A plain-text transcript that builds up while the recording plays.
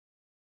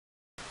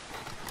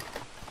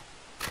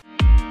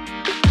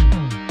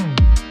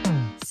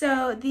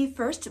So the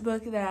first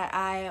book that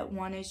I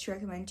wanted to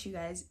recommend to you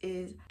guys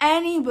is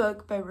any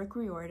book by Rick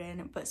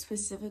Riordan, but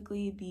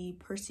specifically the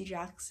Percy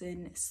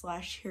Jackson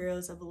 /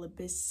 Heroes of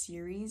Olympus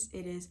series.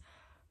 It is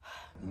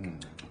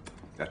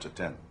That's a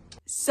 10.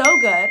 so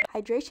good.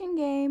 Hydration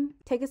game.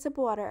 Take a sip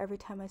of water every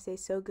time I say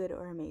so good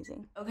or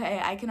amazing.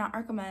 Okay, I cannot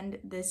recommend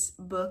this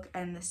book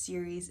and the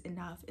series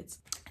enough. It's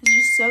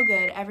just so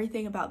good.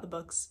 Everything about the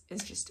books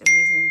is just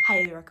amazing.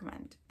 Highly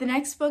recommend. The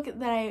next book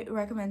that I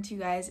recommend to you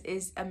guys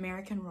is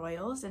American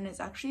Royals, and it's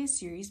actually a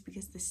series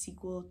because the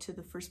sequel to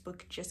the first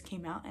book just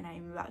came out and I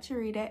am about to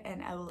read it,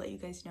 and I will let you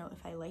guys know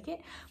if I like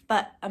it.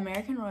 But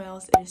American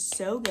Royals, it is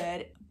so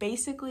good.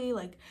 Basically,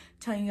 like,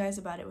 telling you guys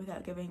about it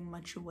without giving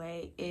much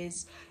away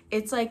is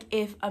it's like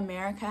if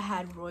America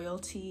had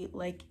royalty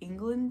like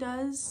England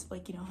does,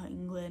 like, you know how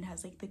England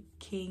has like the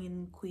king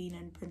and queen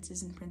and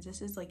princes and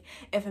princesses, like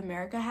if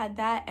America had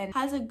that and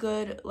has a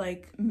good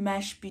like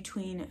mesh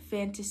between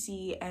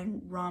fantasy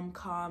and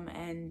rom-com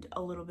and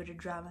a little bit of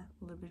drama,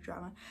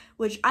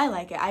 which I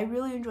like it. I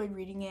really enjoyed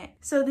reading it.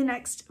 So the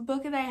next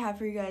book that I have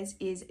for you guys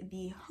is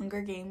the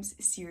Hunger Games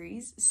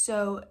series.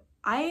 So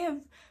I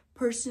have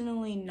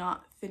personally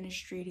not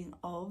finished reading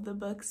all of the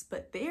books,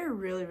 but they are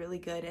really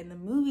good, and the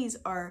movies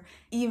are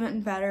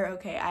even better.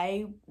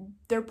 Okay,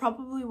 they're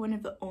probably one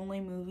of the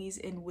only movies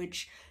in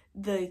which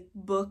the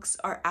books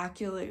are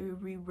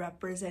accurately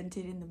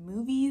represented in the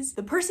movies.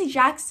 The Percy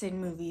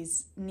Jackson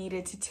movies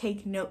needed to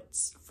take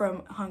notes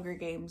from Hunger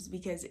Games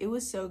because it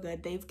was so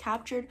good. They've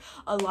captured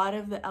a lot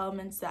of the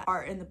elements that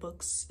are in the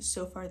books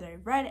so far that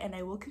I've read, and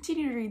I will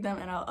continue to read them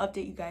and I'll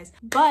update you guys.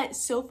 But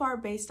so far,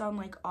 based on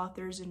like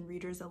authors and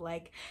readers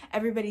alike,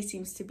 everybody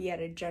seems to be at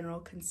a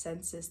general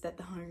consensus that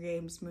the Hunger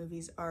Games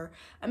movies are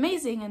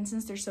amazing, and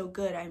since they're so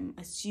good, I'm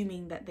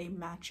assuming that they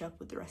match up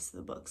with the rest of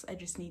the books. I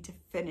just need to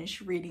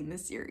finish reading the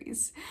series.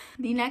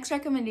 The next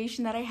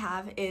recommendation that I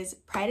have is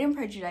Pride and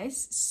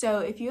Prejudice. So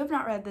if you have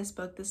not read this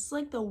book, this is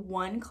like the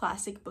one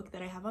classic book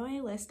that I have on my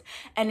list,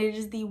 and it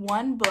is the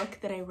one book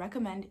that I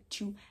recommend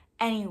to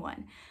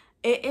anyone.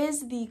 It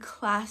is the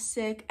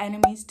classic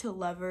enemies to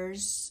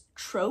lovers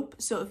trope.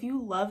 So if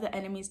you love the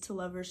enemies to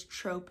lovers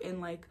trope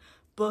in like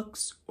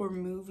books or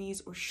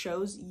movies or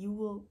shows, you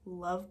will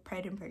love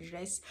Pride and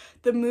Prejudice.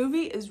 The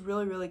movie is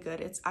really good.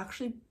 It's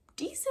actually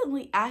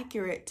decently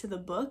accurate to the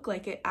book.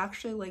 Like, it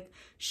actually like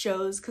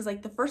shows, because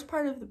like the first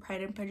part of the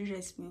Pride and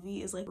Prejudice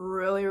movie is like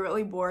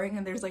really boring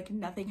and there's like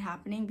nothing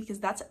happening, because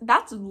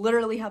that's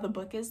literally how the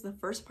book is. The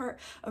first part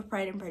of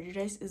Pride and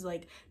Prejudice is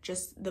like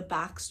just the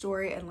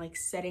backstory and like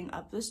setting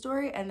up the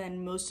story, and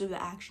then most of the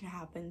action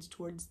happens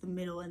towards the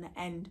middle and the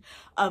end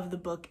of the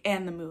book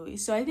and the movie.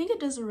 So I think it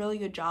does a really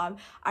good job.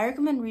 I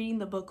recommend reading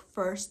the book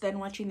first, then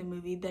watching the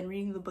movie, then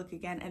reading the book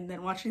again, and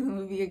then watching the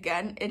movie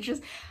again. It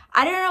just,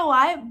 I don't know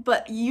why,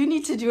 but you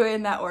need to do it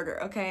in that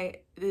order,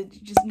 okay?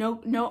 Just no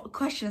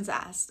questions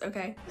asked,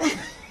 okay?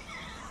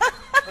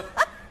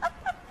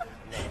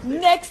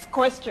 Next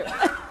question.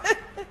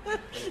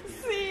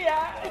 See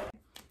ya.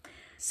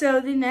 So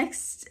the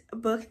next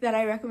book that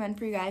I recommend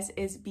for you guys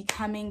is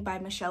Becoming by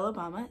Michelle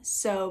Obama.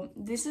 So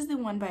this is the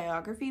one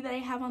biography that I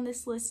have on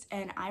this list,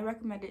 and I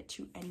recommend it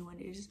to anyone.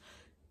 It is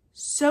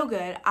so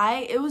good.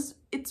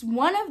 It's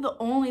one of the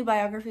only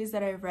biographies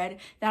that I've read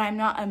that I'm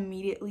not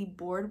immediately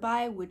bored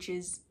by, which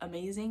is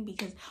amazing,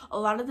 because a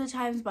lot of the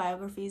times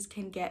biographies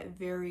can get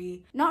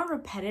very, not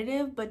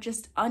repetitive, but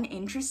just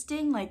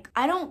uninteresting. Like,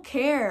 I don't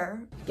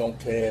care. Don't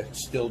care,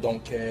 still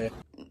don't care.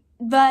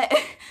 But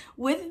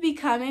with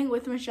Becoming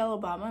with Michelle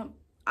Obama,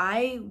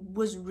 I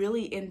was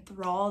really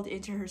enthralled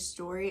into her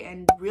story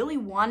and really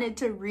wanted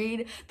to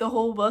read the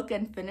whole book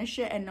and finish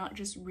it, and not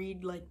just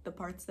read like the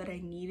parts that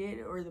I needed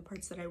or the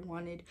parts that I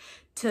wanted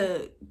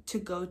to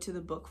go to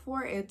the book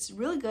for. It's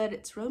really good.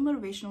 It's really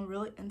motivational,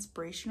 really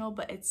inspirational,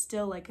 but it's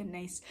still like a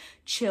nice,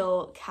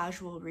 chill,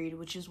 casual read,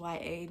 which is why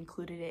I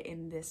included it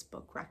in this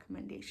book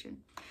recommendation.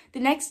 The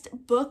next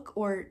book,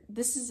 or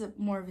this is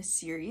more of a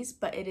series,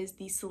 but it is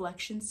the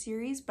Selection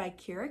series by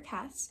Kira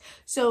Cass.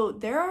 So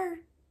there are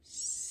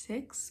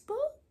 6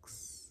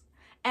 books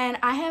and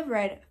I have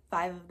read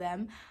 5 of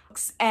them,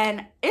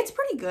 and it's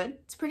pretty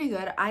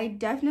good. I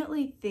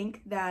definitely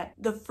think that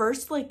the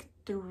first like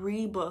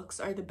 3 books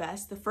are the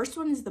best. The first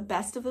one is the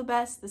best of the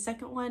best, the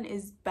second one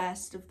is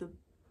best of the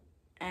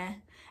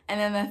and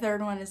then the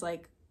third one is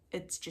like,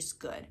 it's just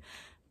good.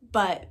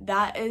 But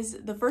that is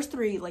the first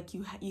 3, like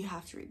you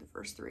have to read the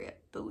first 3 at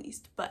the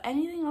least. But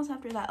anything else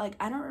after that, like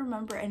I don't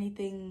remember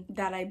anything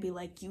that I'd be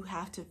like, you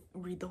have to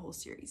read the whole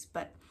series.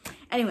 But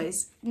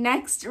anyways,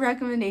 next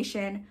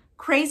recommendation,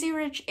 Crazy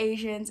Rich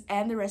Asians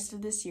and the rest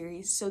of the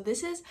series. So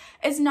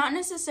it's not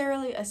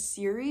necessarily a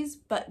series,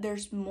 but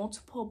there's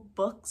multiple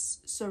books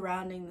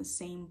surrounding the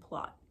same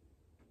plot.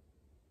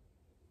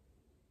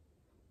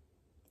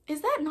 Is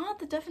that not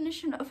the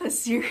definition of a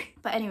series?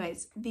 But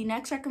anyways, the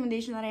next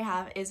recommendation that I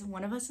have is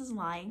One of Us is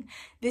Lying.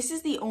 This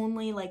is the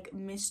only like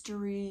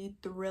mystery,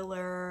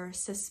 thriller,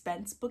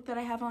 suspense book that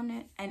I have on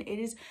it, and it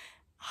is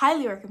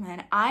highly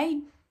recommend.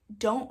 I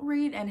don't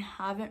read and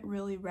haven't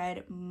really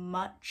read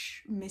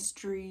much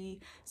mystery,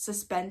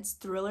 suspense,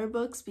 thriller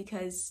books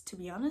because, to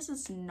be honest,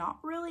 it's not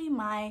really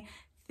my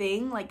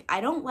thing. Like,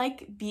 I don't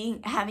like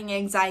having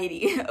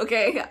anxiety,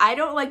 okay? I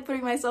don't like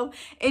putting myself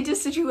into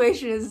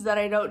situations that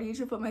I don't need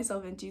to put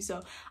myself into.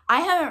 So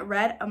I haven't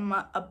read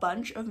a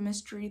bunch of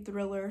mystery,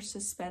 thriller,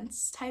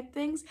 suspense type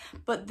things,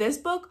 but this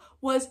book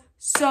was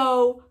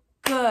so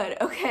good,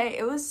 okay?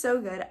 It was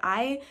so good.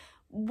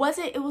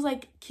 It was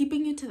like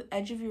keeping you to the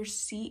edge of your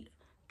seat,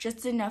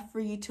 just enough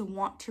for you to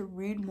want to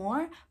read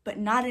more, but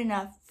not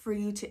enough for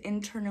you to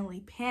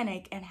internally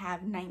panic and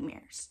have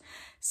nightmares.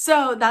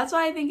 So that's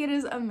why I think it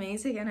is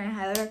amazing, and I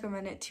highly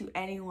recommend it to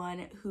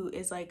anyone who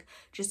is like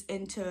just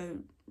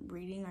into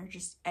reading, or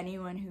just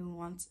anyone who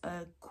wants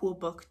a cool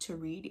book to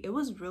read. It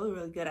was really,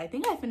 really good. I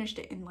think I finished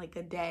it in like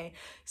a day,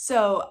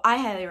 so I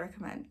highly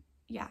recommend.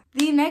 Yeah.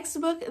 The next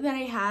book that I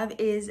have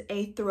is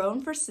A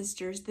Throne for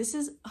Sisters. This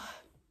is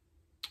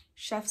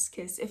chef's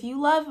kiss. If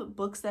you love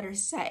books that are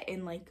set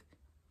in like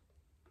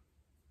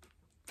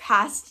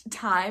past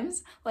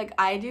times like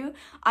I do,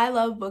 I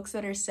love books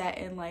that are set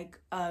in like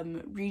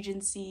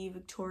Regency,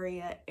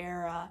 Victoria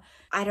era.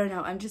 I don't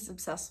know, I'm just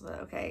obsessed with it,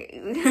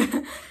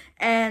 okay?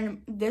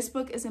 And this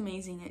book is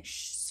amazing.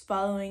 It's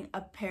following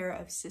a pair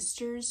of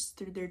sisters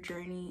through their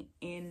journey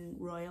in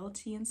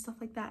royalty and stuff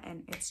like that,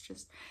 and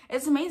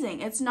it's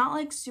amazing. It's not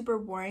like super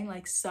boring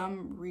like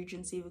some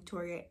Regency,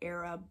 Victoria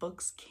era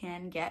books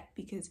can get,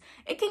 because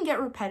it can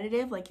get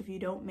repetitive. Like if you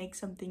don't make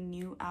something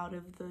new out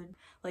of the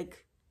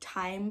like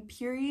time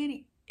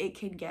period, it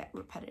can get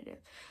repetitive.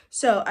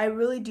 So I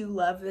really do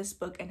love this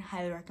book and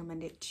highly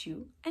recommend it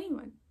to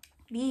anyone.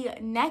 The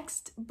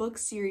next book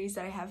series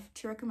that I have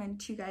to recommend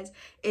to you guys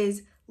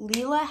is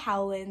Leila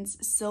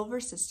Howland's Silver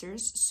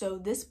Sisters. So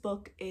this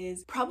book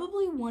is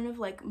probably one of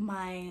like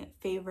my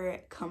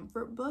favorite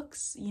comfort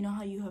books. You know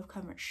how you have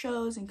comfort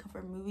shows and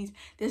comfort movies?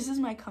 This is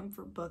my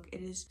comfort book.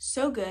 It is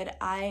so good.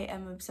 I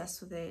am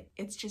obsessed with it.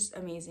 It's just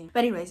amazing.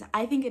 But anyways,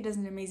 I think it does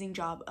an amazing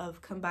job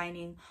of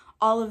combining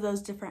all of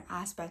those different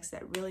aspects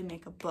that really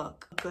make a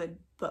book a good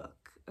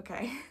book,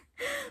 okay?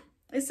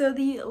 So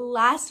the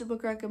last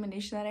book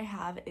recommendation that I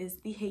have is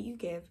The Hate You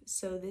Give.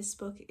 So this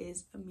book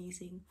is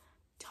amazing,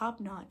 top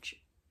notch.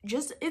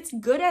 It's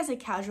good as a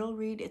casual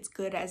read. It's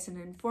good as an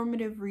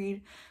informative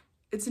read.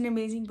 It's an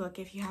amazing book.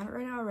 If you haven't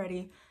read it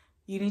already,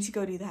 you need to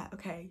go do that,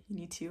 okay? You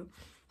need to.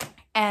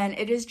 And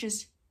it is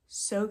just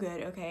so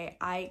good, okay?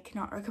 I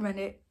cannot recommend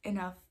it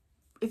enough.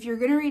 If you're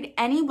gonna read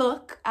any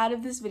book out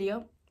of this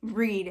video,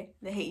 read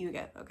The Hate You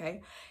Give,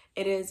 okay?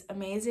 It is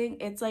amazing.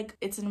 It's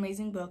an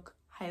amazing book.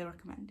 Highly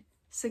recommend.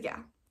 So yeah,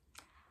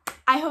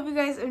 I hope you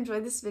guys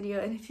enjoyed this video,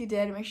 and if you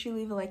did, make sure you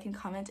leave a like and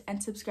comment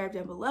and subscribe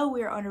down below.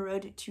 We are on a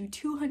road to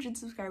 200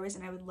 subscribers,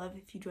 and I would love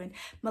if you joined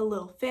my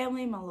little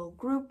family, my little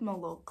group, my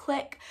little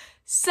clique.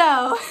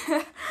 So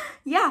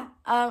yeah,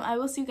 I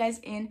will see you guys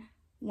in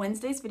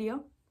Wednesday's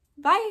video.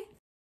 Bye!